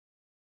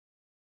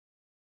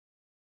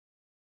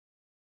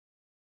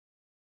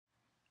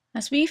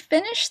As we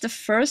finish the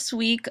first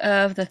week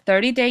of the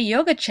 30-day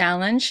yoga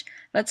challenge,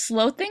 let's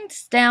slow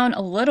things down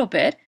a little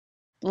bit.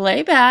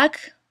 Lay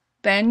back,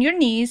 bend your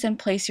knees, and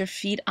place your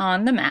feet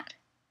on the mat.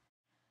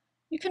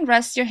 You can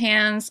rest your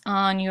hands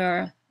on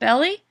your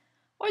belly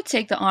or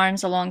take the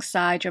arms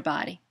alongside your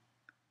body.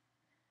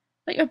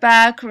 Let your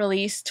back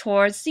release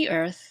towards the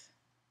earth.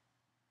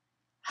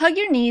 Hug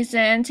your knees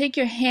in, take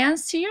your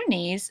hands to your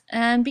knees,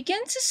 and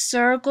begin to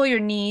circle your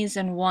knees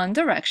in one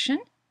direction,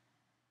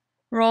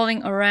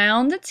 rolling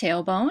around the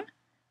tailbone,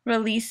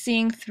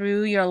 releasing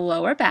through your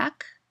lower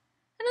back,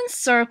 and then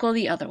circle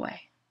the other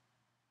way.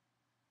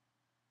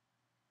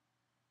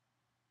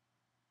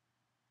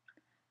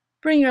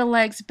 Bring your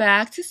legs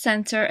back to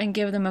center and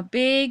give them a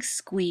big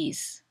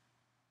squeeze.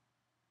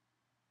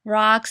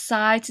 Rock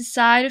side to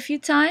side a few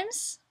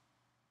times.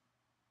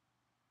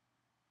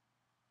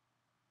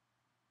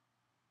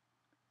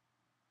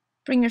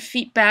 Bring your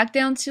feet back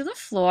down to the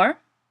floor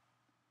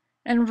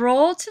and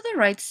roll to the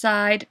right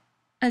side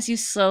as you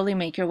slowly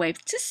make your way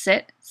to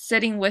sit,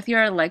 sitting with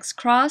your legs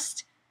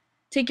crossed.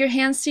 Take your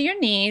hands to your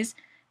knees.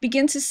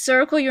 Begin to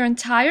circle your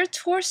entire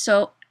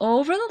torso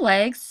over the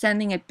legs,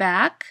 sending it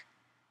back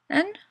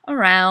and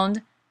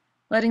around,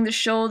 letting the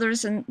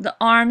shoulders and the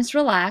arms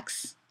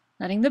relax,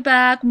 letting the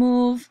back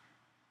move.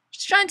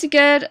 Just trying to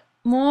get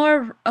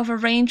more of a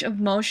range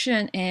of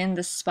motion in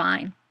the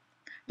spine.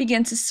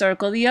 Begin to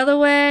circle the other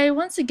way.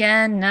 Once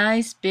again,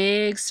 nice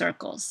big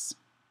circles.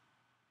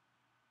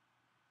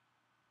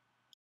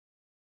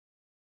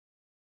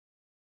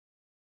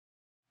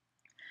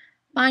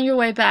 Find your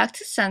way back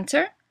to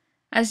center.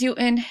 As you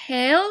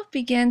inhale,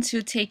 begin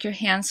to take your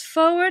hands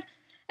forward,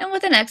 and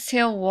with an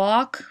exhale,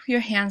 walk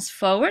your hands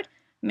forward.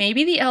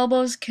 Maybe the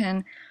elbows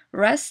can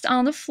rest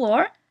on the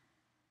floor.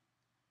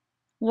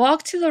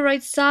 Walk to the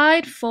right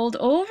side, fold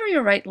over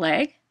your right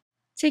leg.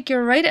 Take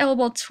your right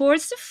elbow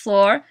towards the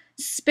floor,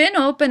 spin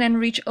open and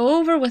reach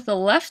over with the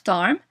left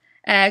arm.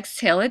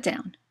 Exhale it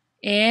down.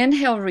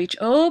 Inhale, reach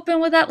open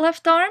with that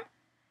left arm.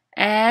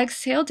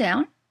 Exhale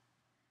down.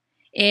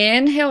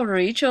 Inhale,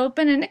 reach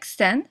open and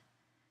extend.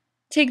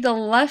 Take the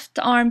left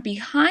arm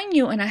behind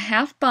you in a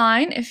half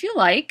bind if you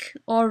like,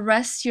 or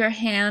rest your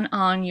hand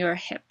on your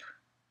hip.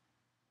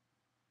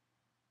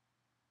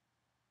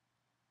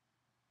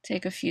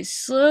 Take a few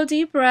slow,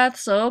 deep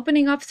breaths,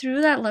 opening up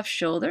through that left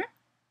shoulder.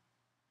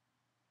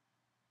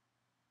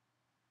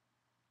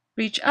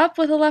 Reach up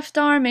with the left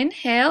arm,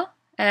 inhale.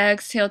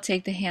 Exhale,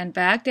 take the hand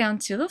back down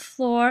to the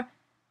floor.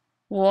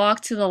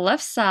 Walk to the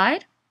left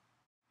side.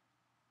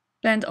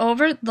 Bend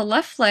over the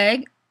left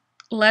leg.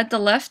 Let the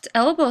left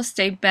elbow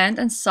stay bent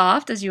and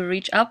soft as you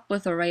reach up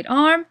with the right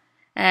arm.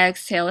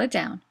 Exhale it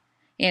down.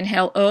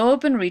 Inhale,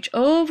 open, reach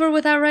over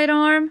with that right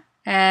arm.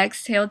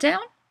 Exhale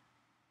down.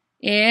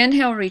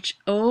 Inhale, reach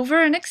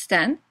over and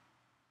extend.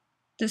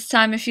 This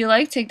time, if you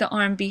like, take the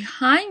arm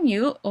behind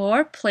you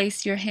or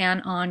place your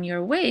hand on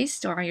your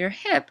waist or your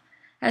hip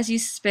as you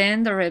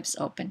spin the ribs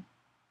open.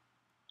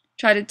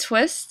 Try to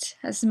twist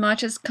as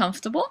much as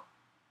comfortable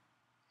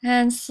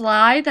and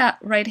slide that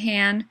right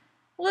hand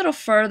a little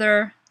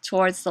further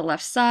towards the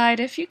left side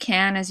if you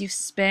can as you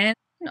spin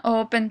and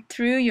open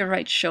through your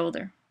right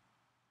shoulder.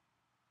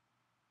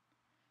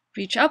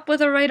 Reach up with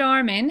the right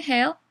arm,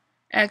 inhale.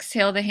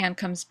 Exhale, the hand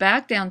comes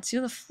back down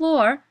to the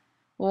floor.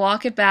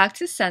 Walk it back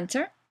to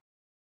center.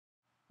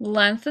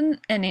 Lengthen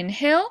and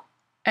inhale.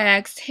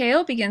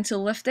 Exhale, begin to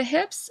lift the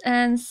hips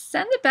and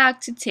send it back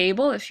to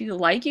table. If you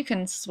like, you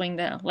can swing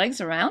the legs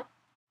around.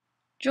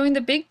 Join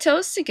the big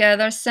toes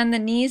together. Send the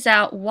knees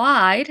out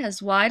wide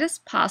as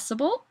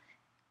possible.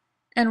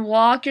 And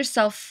walk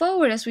yourself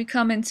forward as we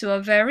come into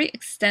a very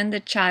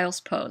extended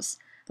child's pose.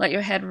 Let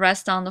your head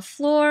rest on the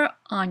floor,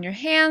 on your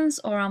hands,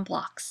 or on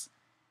blocks.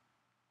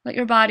 Let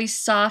your body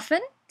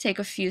soften. Take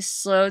a few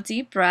slow,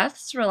 deep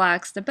breaths.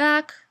 Relax the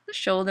back, the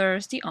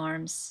shoulders, the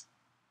arms.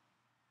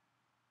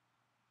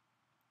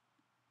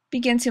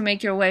 Begin to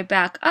make your way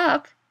back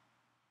up.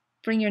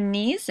 Bring your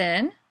knees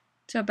in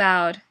to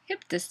about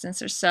hip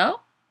distance or so.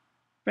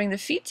 Bring the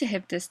feet to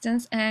hip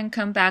distance and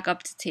come back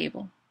up to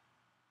table.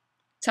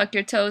 Tuck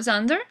your toes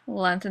under,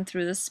 lengthen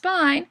through the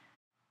spine.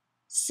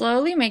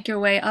 Slowly make your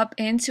way up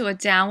into a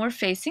downward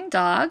facing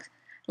dog.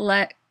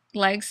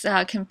 Legs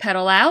can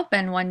pedal out,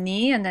 bend one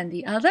knee and then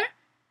the other.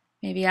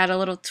 Maybe add a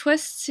little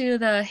twist to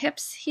the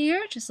hips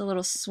here, just a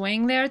little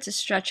swing there to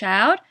stretch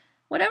out.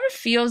 Whatever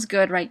feels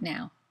good right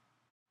now.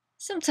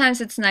 Sometimes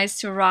it's nice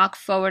to rock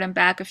forward and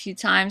back a few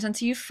times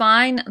until you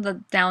find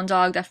the down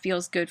dog that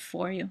feels good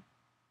for you.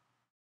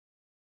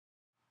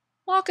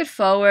 Walk it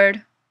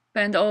forward,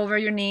 bend over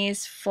your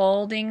knees,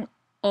 folding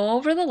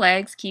over the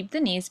legs, keep the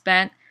knees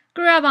bent,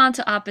 grab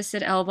onto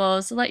opposite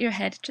elbows, let your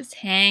head just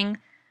hang.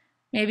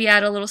 Maybe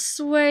add a little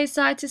sway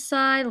side to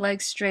side,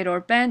 legs straight or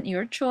bent,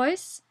 your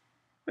choice.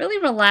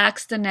 Really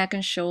relax the neck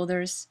and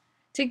shoulders.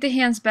 Take the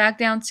hands back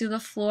down to the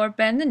floor,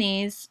 bend the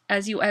knees.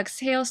 As you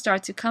exhale,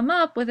 start to come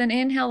up. With an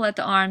inhale, let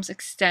the arms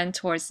extend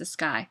towards the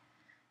sky.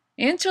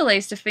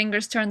 Interlace the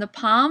fingers, turn the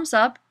palms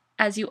up.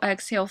 As you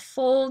exhale,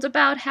 fold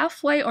about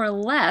halfway or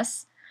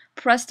less.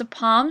 Press the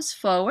palms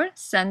forward,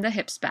 send the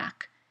hips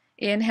back.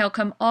 Inhale,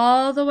 come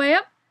all the way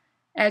up.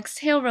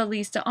 Exhale,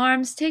 release the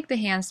arms. Take the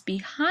hands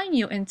behind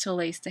you,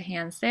 interlace the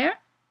hands there.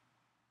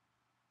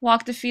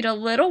 Walk the feet a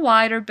little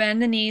wider,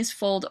 bend the knees,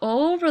 fold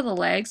over the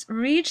legs,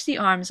 reach the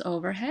arms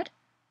overhead.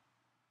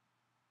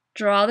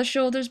 Draw the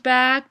shoulders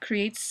back,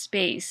 create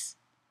space.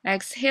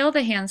 Exhale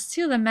the hands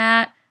to the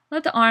mat.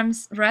 Let the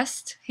arms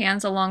rest,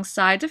 hands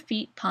alongside the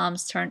feet,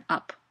 palms turn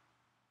up.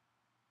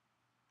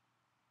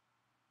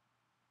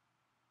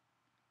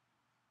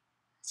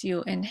 As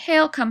you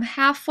inhale, come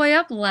halfway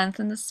up,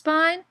 lengthen the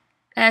spine.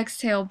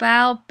 Exhale,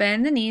 bow,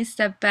 bend the knees,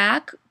 step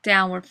back,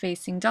 downward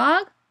facing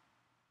dog.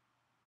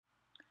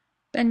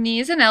 Bend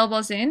knees and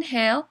elbows,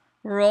 inhale.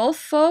 Roll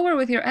forward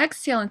with your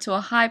exhale into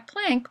a high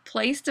plank.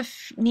 Place the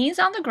knees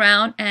on the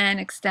ground and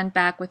extend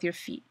back with your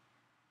feet.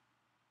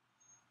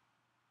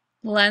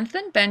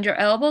 Lengthen, bend your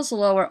elbows,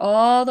 lower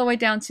all the way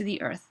down to the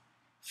earth.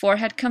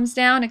 Forehead comes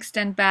down,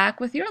 extend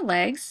back with your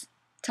legs.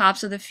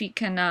 Tops of the feet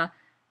can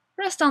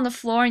rest on the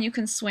floor, and you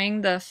can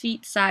swing the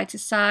feet side to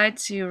side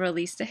to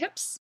release the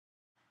hips.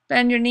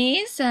 Bend your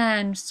knees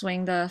and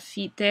swing the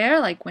feet there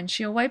like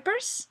windshield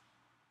wipers.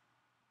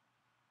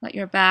 Let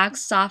your back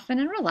soften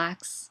and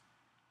relax.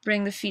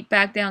 Bring the feet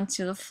back down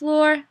to the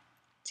floor.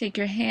 Take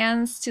your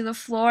hands to the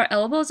floor,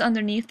 elbows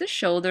underneath the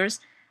shoulders.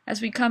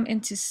 As we come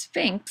into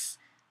Sphinx,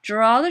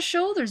 draw the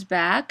shoulders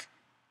back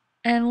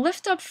and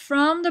lift up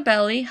from the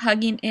belly,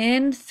 hugging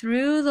in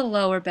through the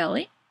lower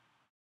belly,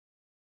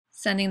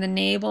 sending the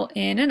navel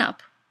in and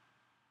up.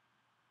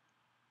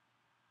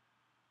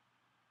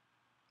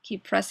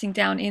 Keep pressing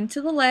down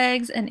into the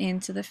legs and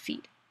into the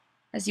feet.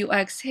 As you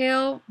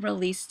exhale,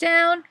 release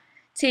down.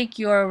 Take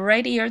your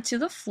right ear to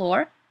the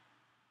floor,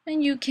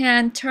 and you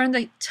can turn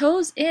the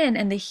toes in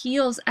and the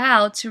heels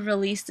out to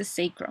release the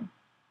sacrum.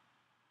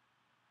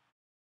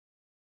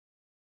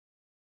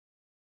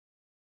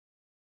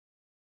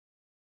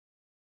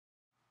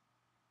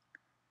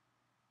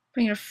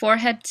 Bring your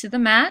forehead to the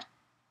mat.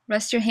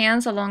 Rest your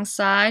hands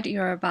alongside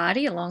your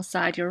body,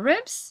 alongside your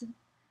ribs.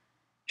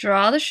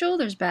 Draw the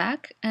shoulders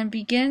back and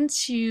begin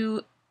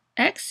to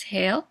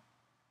exhale.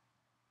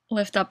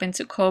 Lift up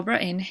into cobra,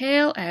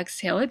 inhale,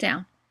 exhale it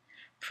down.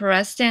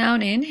 Press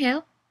down,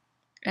 inhale.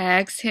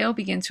 Exhale,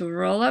 begin to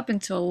roll up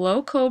into a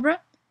low cobra.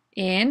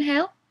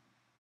 Inhale.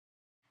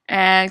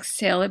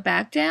 Exhale it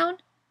back down.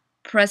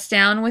 Press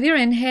down with your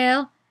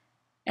inhale.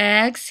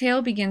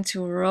 Exhale, begin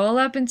to roll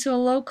up into a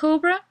low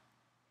cobra.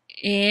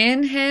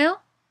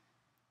 Inhale.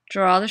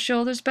 Draw the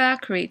shoulders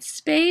back, create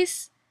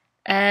space.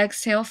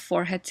 Exhale,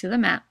 forehead to the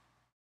mat.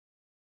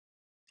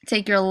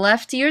 Take your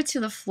left ear to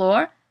the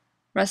floor.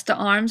 Rest the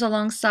arms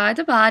alongside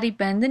the body,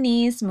 bend the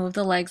knees, move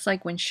the legs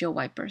like windshield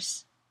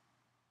wipers.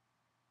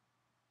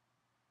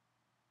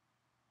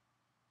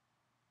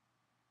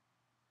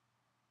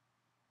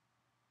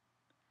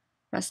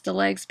 Rest the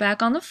legs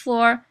back on the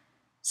floor.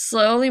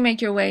 Slowly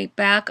make your way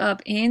back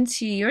up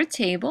into your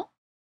table.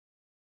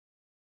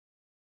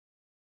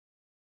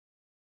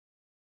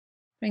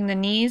 Bring the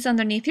knees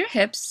underneath your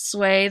hips.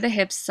 Sway the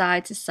hips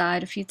side to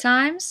side a few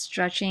times,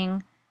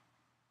 stretching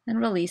and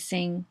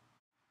releasing.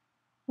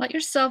 Let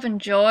yourself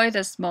enjoy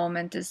this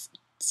moment, this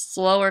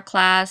slower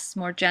class,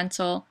 more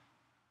gentle.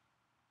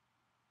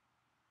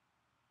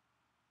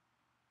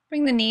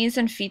 Bring the knees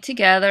and feet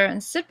together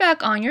and sit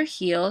back on your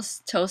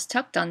heels, toes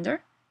tucked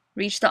under.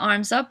 Reach the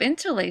arms up,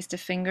 interlace the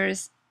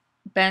fingers.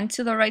 Bend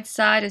to the right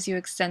side as you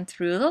extend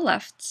through the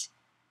left.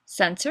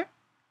 Center.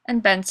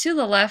 And bend to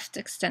the left,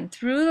 extend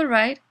through the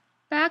right.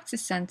 Back to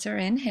center,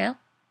 inhale.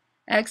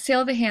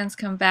 Exhale, the hands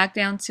come back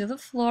down to the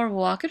floor,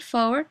 walk it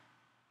forward.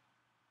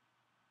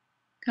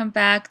 Come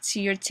back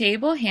to your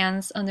table,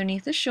 hands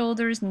underneath the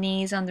shoulders,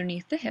 knees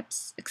underneath the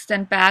hips.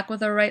 Extend back with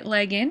the right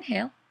leg,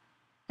 inhale.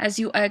 As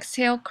you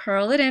exhale,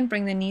 curl it in,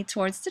 bring the knee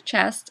towards the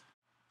chest.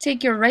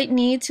 Take your right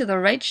knee to the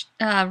right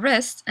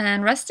wrist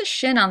and rest the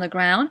shin on the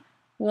ground.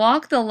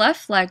 Walk the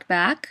left leg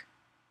back.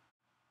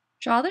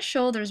 Draw the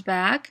shoulders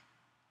back.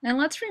 And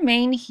let's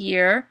remain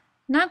here,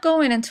 not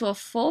going into a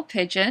full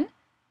pigeon,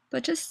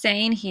 but just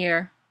staying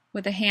here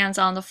with the hands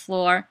on the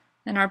floor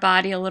and our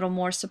body a little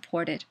more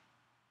supported.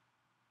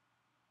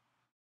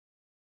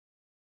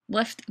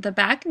 Lift the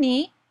back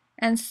knee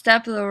and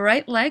step the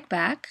right leg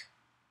back.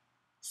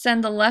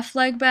 Send the left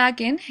leg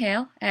back,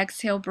 inhale,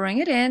 exhale, bring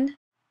it in.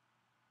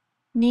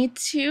 Knee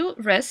to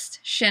wrist,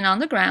 shin on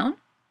the ground.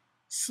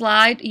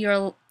 Slide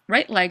your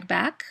right leg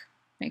back.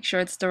 Make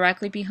sure it's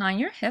directly behind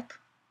your hip.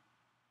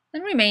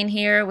 Then remain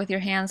here with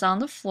your hands on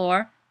the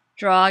floor.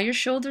 Draw your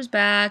shoulders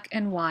back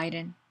and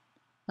widen.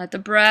 Let the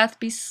breath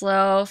be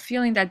slow,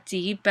 feeling that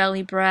deep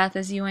belly breath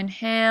as you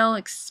inhale,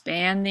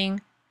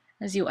 expanding.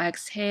 As you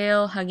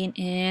exhale, hugging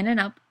in and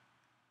up.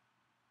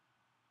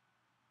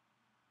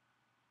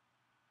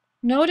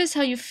 Notice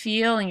how you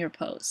feel in your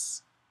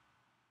pose.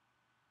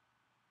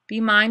 Be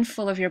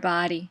mindful of your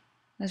body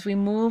as we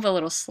move a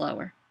little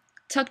slower.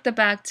 Tuck the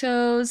back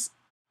toes.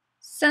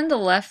 Send the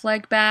left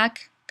leg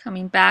back,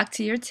 coming back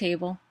to your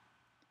table.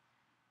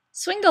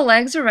 Swing the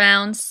legs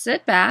around,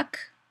 sit back.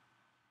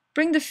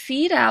 Bring the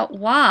feet out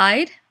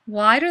wide,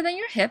 wider than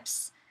your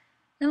hips.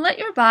 And let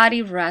your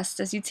body rest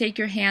as you take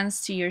your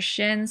hands to your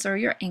shins or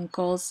your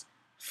ankles.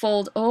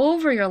 Fold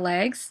over your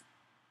legs.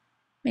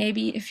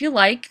 Maybe, if you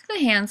like, the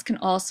hands can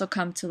also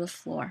come to the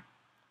floor.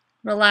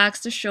 Relax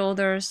the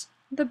shoulders,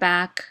 the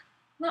back,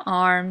 the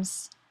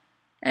arms,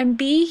 and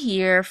be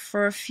here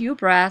for a few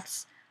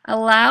breaths,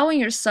 allowing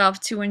yourself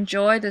to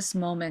enjoy this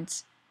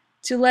moment,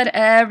 to let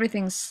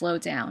everything slow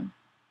down.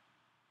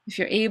 If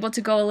you're able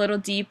to go a little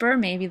deeper,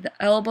 maybe the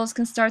elbows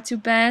can start to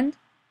bend.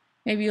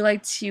 Maybe you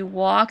like to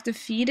walk the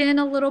feet in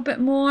a little bit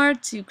more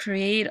to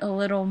create a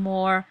little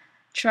more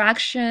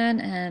traction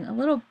and a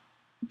little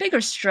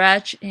bigger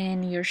stretch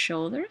in your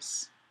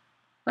shoulders.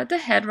 Let the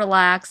head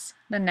relax,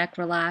 the neck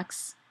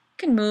relax.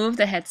 You can move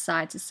the head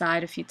side to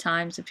side a few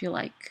times if you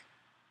like.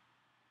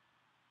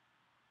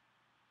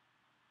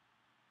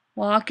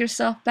 Walk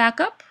yourself back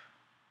up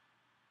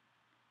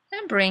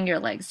and bring your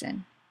legs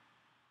in.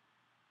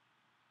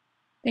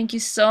 Thank you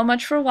so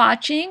much for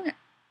watching.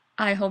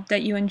 I hope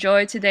that you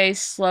enjoyed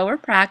today's slower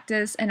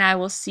practice, and I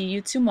will see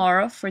you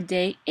tomorrow for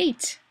day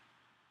 8.